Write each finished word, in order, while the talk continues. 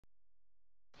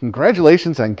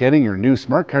Congratulations on getting your new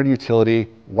Smart Card Utility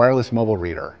wireless mobile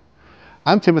reader.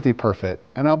 I'm Timothy Perfit,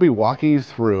 and I'll be walking you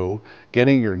through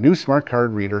getting your new Smart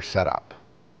Card reader set up.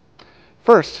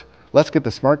 First, let's get the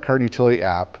Smart Card Utility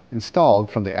app installed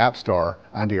from the App Store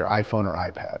onto your iPhone or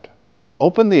iPad.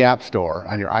 Open the App Store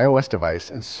on your iOS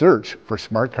device and search for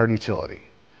Smart Card Utility.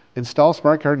 Install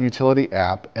Smart Card Utility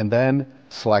app and then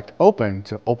select Open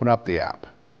to open up the app.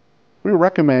 We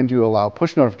recommend you allow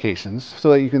push notifications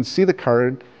so that you can see the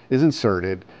card is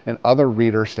inserted and other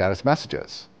reader status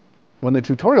messages. When the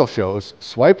tutorial shows,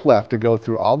 swipe left to go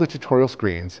through all the tutorial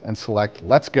screens and select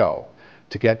Let's Go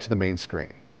to get to the main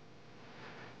screen.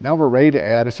 Now we're ready to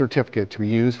add a certificate to be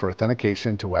used for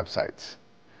authentication to websites.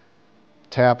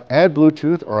 Tap Add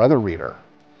Bluetooth or other reader.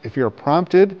 If you're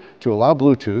prompted to allow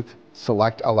Bluetooth,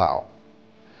 select Allow.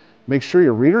 Make sure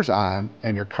your reader's on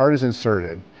and your card is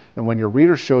inserted, and when your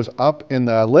reader shows up in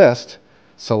the list,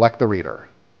 select the reader.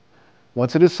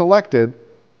 Once it is selected,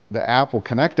 the app will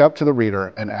connect up to the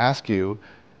reader and ask you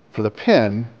for the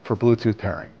PIN for Bluetooth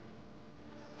pairing.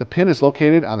 The PIN is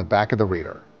located on the back of the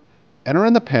reader. Enter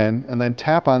in the PIN and then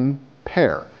tap on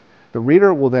Pair. The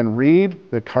reader will then read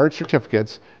the card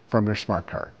certificates from your smart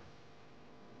card.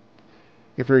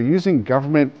 If you're using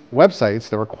government websites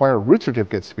that require root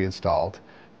certificates to be installed,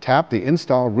 tap the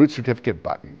Install Root Certificate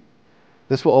button.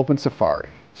 This will open Safari.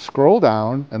 Scroll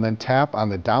down and then tap on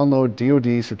the Download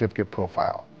DoD Certificate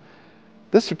Profile.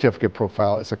 This certificate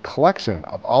profile is a collection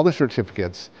of all the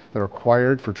certificates that are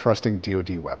required for trusting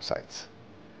DoD websites.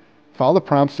 Follow the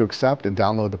prompts to accept and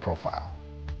download the profile.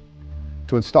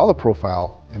 To install the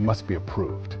profile, it must be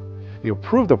approved. You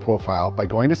approve the profile by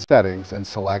going to Settings and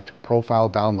select Profile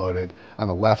Downloaded on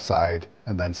the left side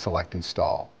and then select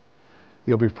Install.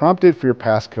 You'll be prompted for your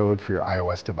passcode for your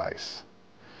iOS device.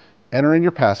 Enter in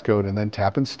your passcode and then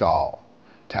tap Install.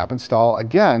 Tap Install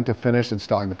again to finish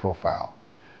installing the profile.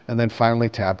 And then finally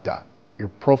tap Done. Your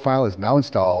profile is now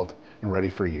installed and ready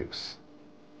for use.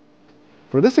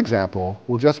 For this example,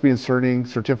 we'll just be inserting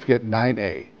certificate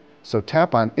 9A. So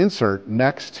tap on Insert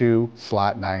next to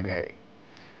slot 9A.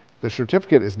 The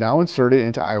certificate is now inserted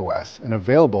into iOS and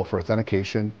available for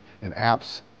authentication in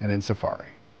apps and in Safari.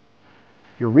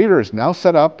 Your reader is now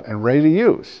set up and ready to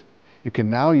use. You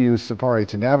can now use Safari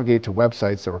to navigate to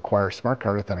websites that require smart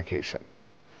card authentication.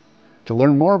 To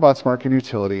learn more about Smart Card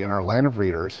Utility and our line of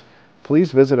readers,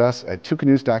 please visit us at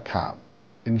tukanews.com.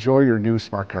 Enjoy your new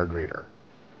smart card reader.